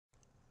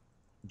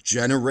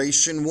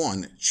Generation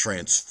 1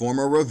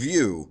 Transformer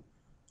Review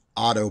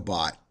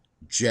Autobot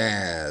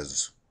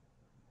Jazz.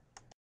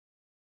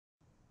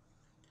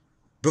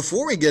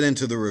 Before we get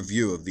into the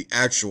review of the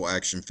actual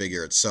action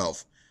figure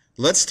itself,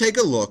 let's take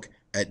a look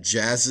at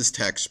Jazz's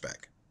tech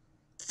spec.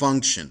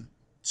 Function: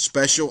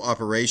 Special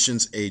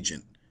Operations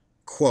Agent.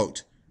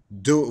 Quote,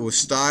 "Do it with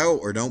style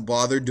or don't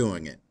bother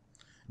doing it."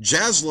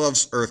 Jazz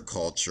loves Earth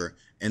culture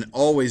and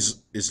always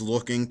is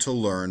looking to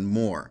learn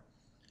more.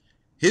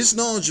 His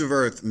knowledge of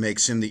Earth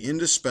makes him the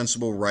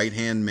indispensable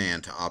right-hand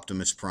man to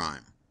Optimus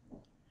Prime.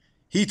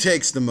 He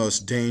takes the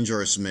most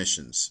dangerous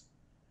missions.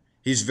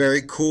 He's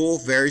very cool,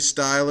 very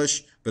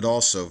stylish, but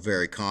also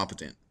very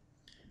competent.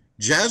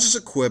 Jazz is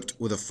equipped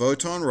with a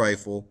photon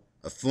rifle,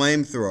 a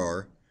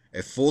flamethrower,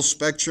 a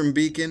full-spectrum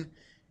beacon,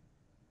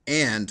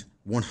 and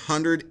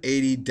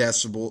 180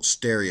 decibel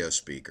stereo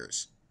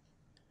speakers.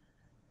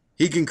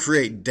 He can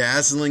create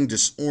dazzling,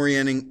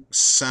 disorienting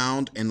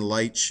sound and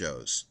light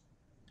shows.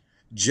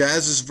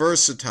 Jazz is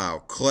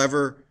versatile,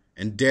 clever,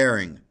 and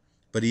daring,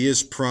 but he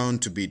is prone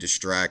to be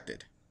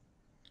distracted.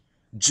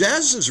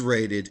 Jazz is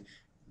rated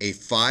a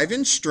 5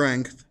 in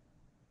strength,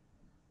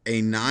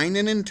 a 9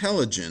 in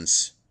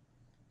intelligence,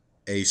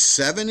 a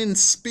 7 in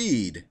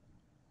speed,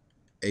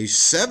 a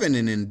 7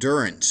 in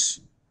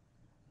endurance,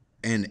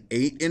 an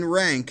 8 in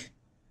rank,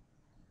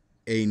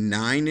 a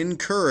 9 in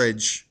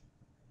courage,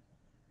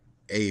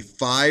 a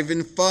 5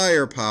 in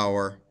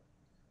firepower,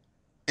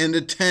 and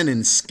a 10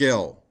 in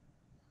skill.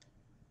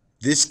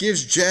 This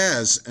gives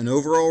Jazz an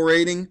overall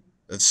rating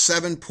of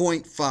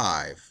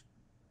 7.5.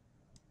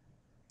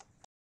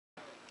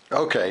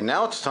 Okay,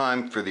 now it's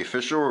time for the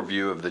official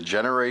review of the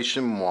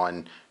Generation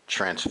 1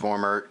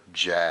 Transformer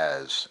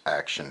Jazz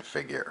action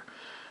figure.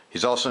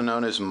 He's also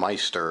known as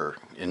Meister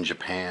in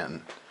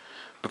Japan.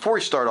 Before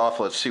we start off,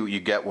 let's see what you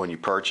get when you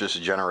purchase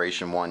a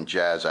Generation 1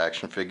 Jazz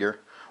action figure.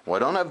 Well, I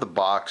don't have the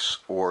box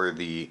or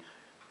the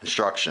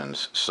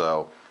instructions,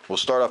 so we'll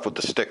start off with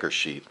the sticker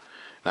sheet.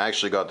 And I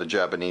actually got the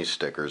Japanese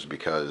stickers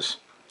because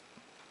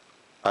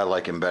I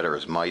like him better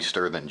as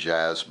Meister than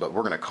Jazz, but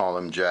we're going to call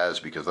him Jazz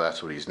because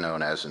that's what he's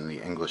known as in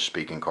the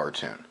English-speaking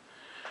cartoon.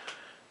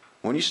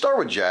 When you start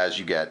with Jazz,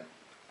 you get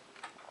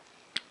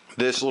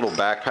this little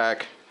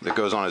backpack that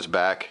goes on his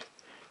back,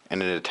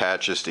 and it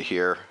attaches to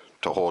here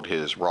to hold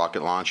his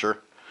rocket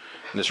launcher.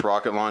 And this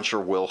rocket launcher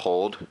will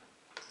hold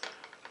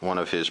one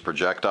of his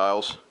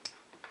projectiles.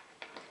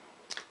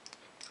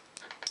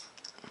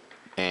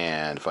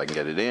 And if I can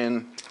get it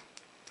in,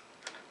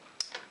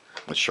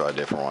 let's try a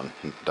different one.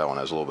 That one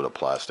has a little bit of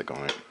plastic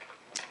on it.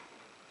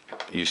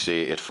 You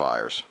see, it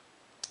fires.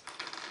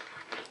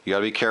 You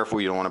gotta be careful.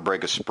 You don't want to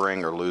break a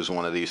spring or lose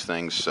one of these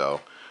things,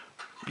 so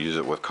use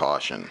it with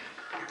caution.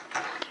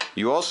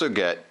 You also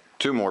get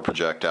 2 more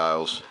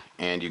projectiles,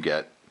 and you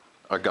get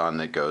a gun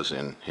that goes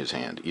in his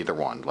hand, either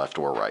one, left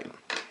or right.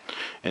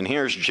 And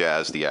here's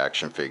Jazz, the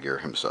action figure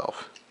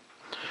himself.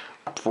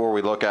 Before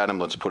we look at him,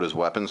 let's put his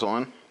weapons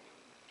on.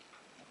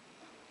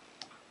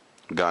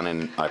 Gun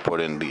in, I put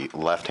in the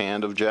left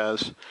hand of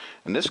Jazz,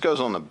 and this goes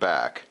on the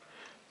back,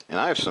 and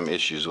I have some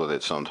issues with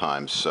it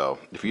sometimes, so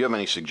if you have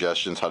any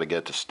suggestions how to get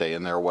it to stay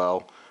in there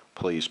well,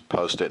 please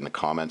post it in the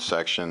comments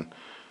section.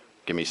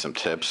 Give me some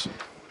tips.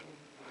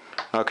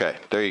 Okay,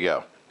 there you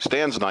go.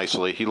 Stands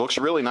nicely. He looks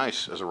really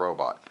nice as a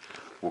robot.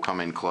 We'll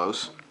come in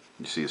close.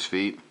 You see his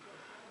feet,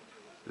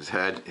 his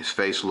head, his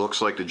face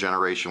looks like the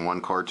Generation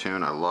 1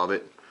 cartoon. I love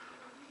it.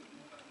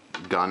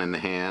 Gun in the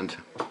hand.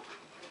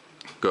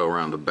 Go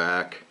around the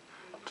back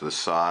to the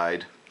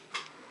side.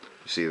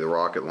 You see the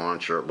rocket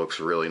launcher. It looks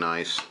really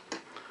nice.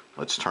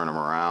 Let's turn him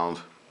around.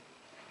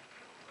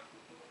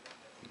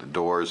 The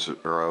doors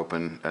are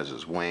open as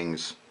his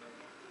wings.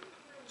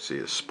 See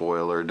a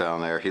spoiler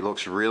down there. He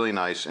looks really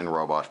nice in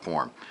robot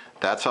form.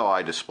 That's how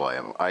I display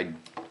him. I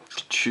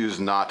choose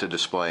not to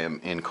display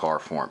him in car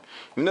form.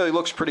 Even though he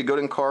looks pretty good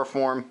in car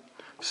form,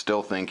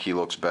 still think he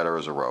looks better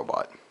as a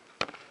robot.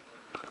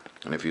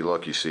 And if you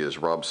look, you see his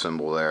rub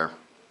symbol there.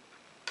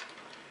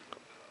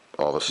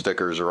 All the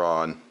stickers are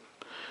on.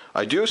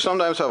 I do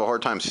sometimes have a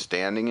hard time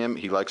standing him.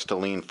 He likes to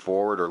lean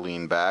forward or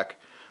lean back.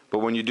 But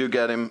when you do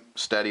get him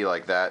steady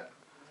like that,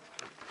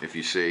 if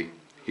you see,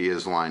 he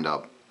is lined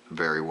up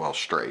very well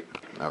straight.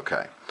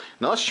 Okay.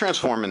 Now let's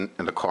transform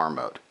into car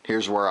mode.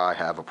 Here's where I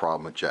have a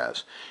problem with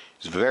Jazz.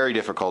 It's very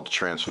difficult to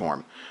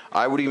transform.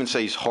 I would even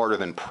say he's harder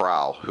than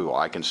Prowl, who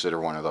I consider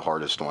one of the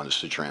hardest ones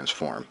to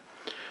transform.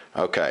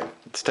 Okay,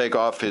 let's take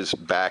off his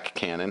back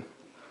cannon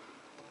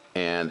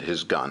and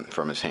his gun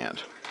from his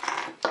hand.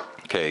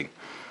 Okay,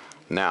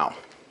 now,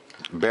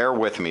 bear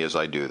with me as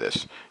I do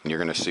this, and you're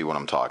going to see what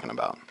I'm talking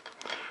about.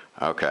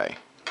 Okay.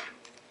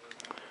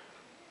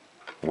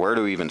 Where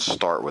do we even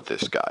start with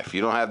this guy? If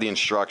you don't have the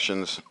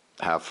instructions,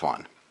 have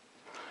fun.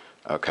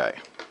 Okay.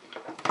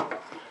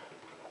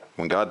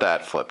 We got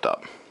that flipped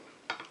up.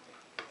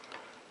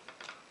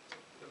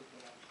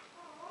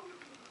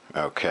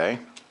 Okay.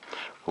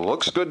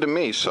 Looks good to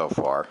me so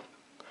far.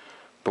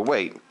 But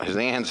wait, his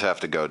hands have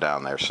to go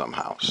down there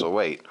somehow. So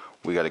wait,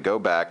 we got to go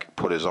back,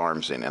 put his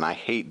arms in, and I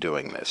hate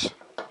doing this.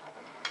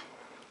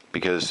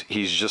 because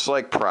he's just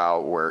like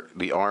Prowl, where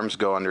the arms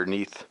go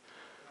underneath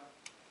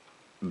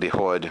the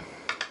hood,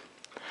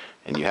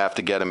 and you have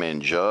to get him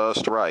in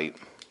just right,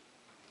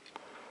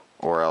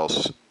 or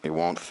else it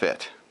won't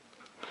fit.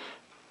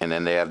 And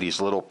then they have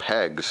these little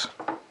pegs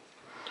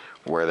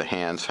where the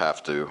hands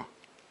have to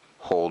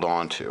hold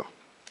on to.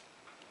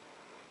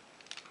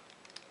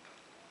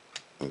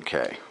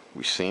 Okay,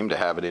 we seem to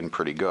have it in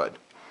pretty good.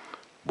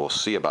 We'll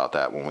see about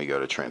that when we go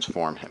to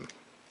transform him.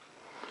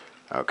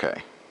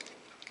 Okay.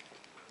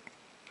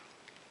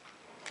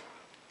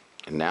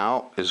 And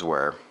now is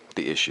where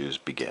the issues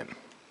begin.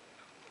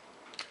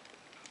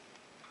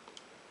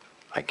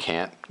 I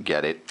can't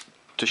get it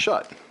to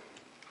shut.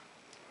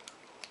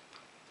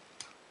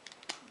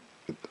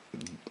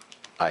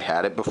 I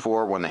had it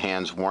before when the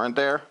hands weren't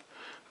there,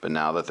 but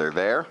now that they're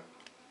there,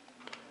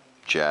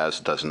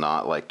 Jazz does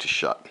not like to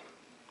shut.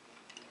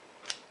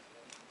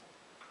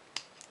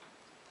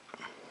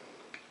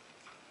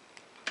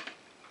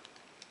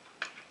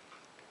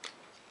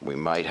 We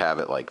might have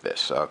it like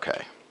this.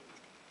 Okay.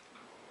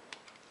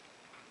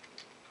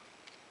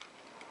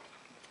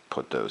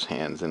 Put those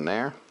hands in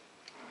there.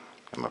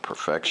 I'm a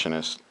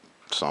perfectionist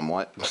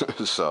somewhat,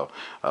 so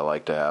I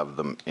like to have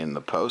them in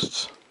the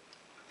posts.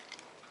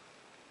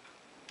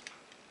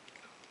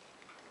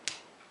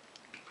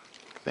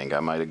 I think I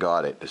might have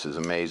got it. This is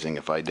amazing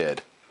if I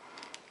did.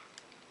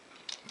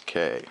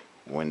 Okay,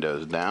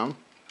 windows down.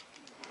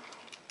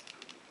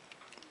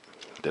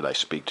 Did I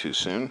speak too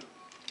soon?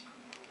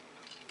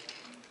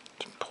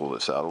 Just pull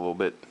this out a little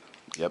bit.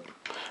 Yep,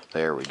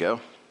 there we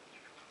go.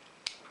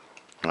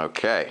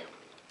 Okay.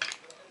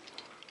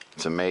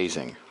 It's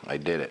amazing. I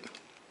did it.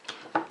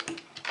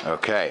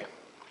 Okay.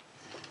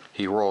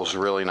 He rolls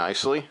really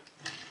nicely.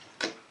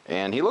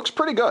 And he looks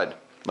pretty good.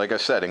 Like I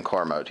said, in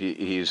car mode.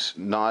 He's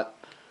not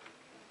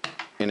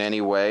in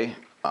any way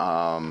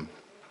a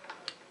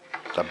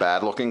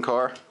bad looking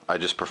car. I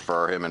just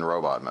prefer him in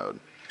robot mode.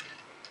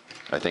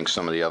 I think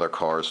some of the other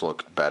cars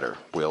look better.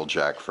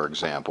 Wheeljack, for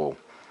example.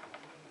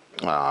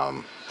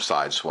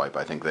 Sideswipe,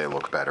 I think they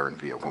look better in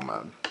vehicle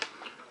mode.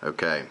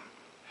 Okay.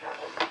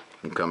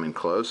 I'm coming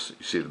close.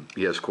 You see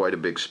he has quite a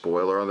big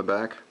spoiler on the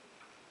back.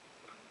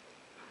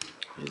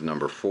 He's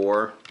number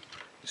 4.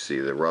 You see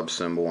the rub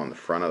symbol on the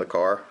front of the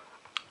car.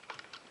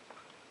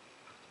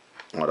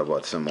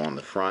 Autobot symbol on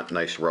the front.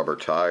 Nice rubber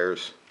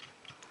tires.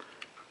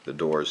 The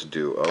doors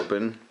do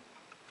open.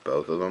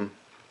 Both of them.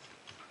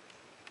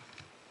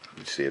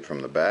 You see it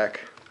from the back.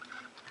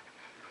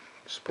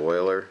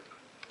 Spoiler.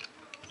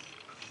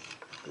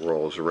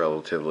 Rolls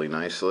relatively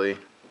nicely.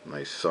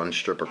 Nice sun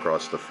strip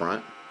across the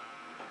front.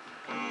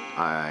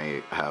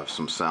 I have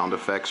some sound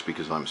effects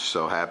because I'm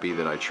so happy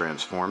that I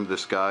transformed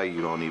this guy, you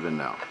don't even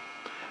know.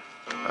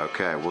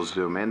 Okay, we'll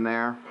zoom in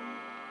there,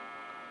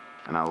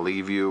 and I'll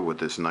leave you with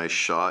this nice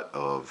shot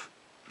of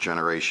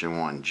Generation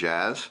 1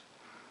 Jazz.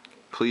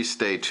 Please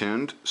stay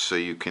tuned so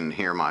you can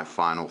hear my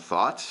final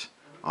thoughts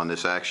on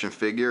this action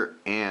figure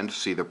and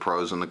see the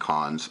pros and the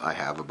cons I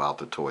have about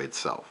the toy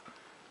itself.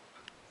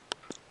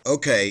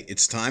 Okay,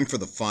 it's time for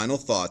the final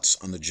thoughts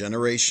on the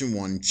Generation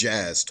 1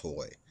 Jazz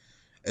toy.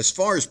 As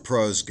far as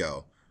pros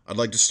go, I'd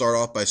like to start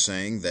off by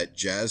saying that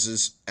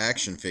Jazz's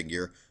action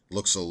figure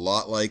looks a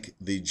lot like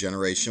the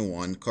Generation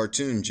 1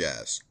 cartoon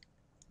Jazz.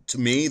 To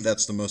me,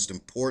 that's the most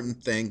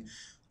important thing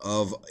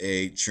of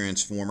a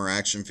Transformer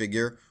action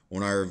figure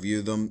when I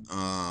review them.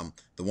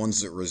 The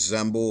ones that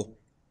resemble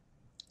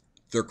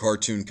their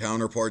cartoon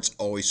counterparts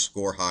always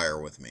score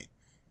higher with me.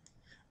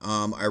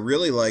 I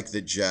really like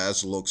that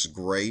Jazz looks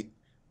great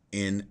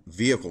in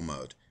vehicle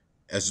mode.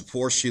 As a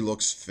Porsche, she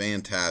looks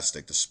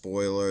fantastic. The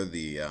spoiler,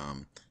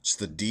 just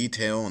the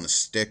detail on the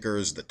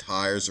stickers, the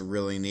tires are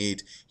really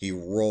neat. He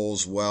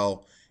rolls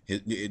well.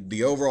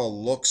 The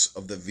overall looks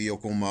of the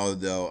vehicle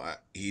mode, though,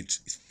 he's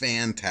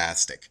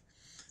fantastic.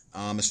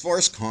 As far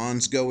as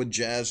cons go with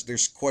Jazz,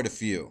 there's quite a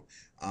few.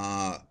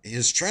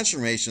 His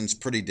transformation's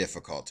pretty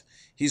difficult.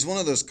 He's one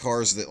of those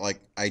cars that,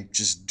 like, I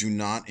just do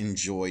not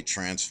enjoy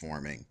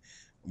transforming.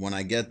 When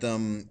I get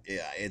them,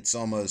 it's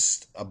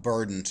almost a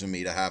burden to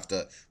me to have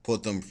to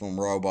put them from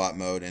robot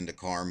mode into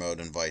car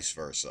mode and vice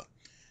versa.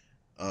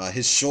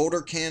 His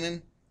shoulder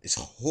cannon is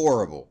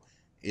horrible.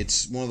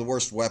 It's one of the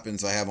worst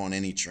weapons I have on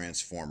any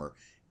Transformer.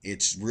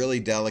 It's really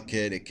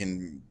delicate. It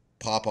can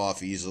pop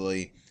off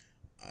easily.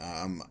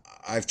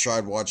 I've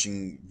tried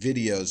watching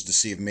videos to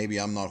see if maybe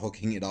I'm not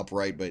hooking it up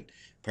right, but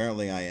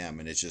apparently I am,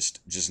 and it's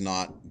just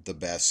not the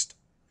best.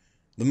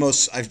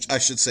 I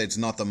should say it's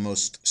not the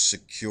most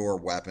secure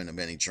weapon of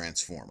any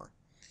Transformer.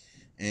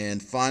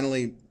 And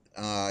finally,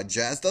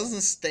 Jazz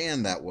doesn't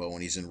stand that well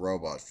when he's in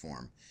robot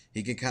form.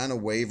 He can kind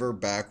of waver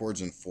backwards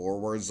and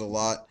forwards a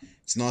lot.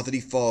 It's not that he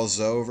falls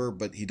over,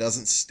 but he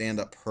doesn't stand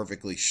up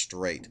perfectly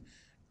straight.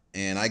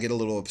 And I get a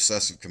little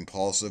obsessive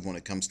compulsive when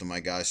it comes to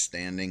my guys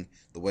standing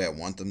the way I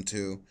want them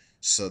to.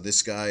 So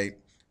this guy,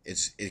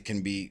 it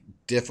can be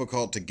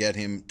difficult to get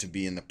him to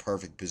be in the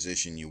perfect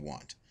position you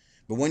want.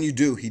 But when you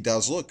do, he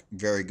does look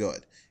very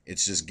good.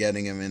 It's just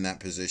getting him in that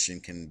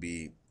position can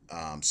be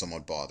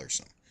somewhat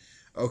bothersome.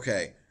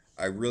 Okay,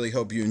 I really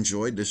hope you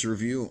enjoyed this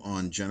review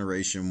on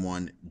Generation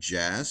 1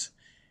 Jazz.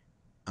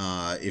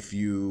 If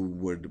you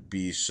would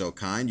be so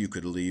kind, you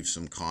could leave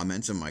some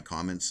comments in my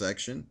comment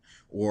section,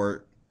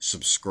 or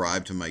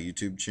subscribe to my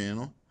YouTube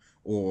channel,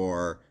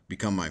 or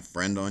become my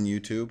friend on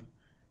YouTube.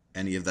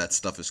 Any of that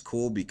stuff is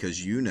cool,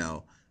 because you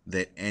know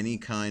that any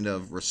kind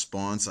of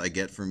response I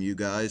get from you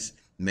guys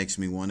makes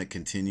me want to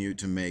continue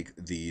to make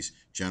these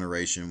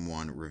Generation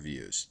 1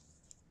 reviews.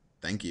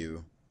 Thank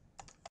you.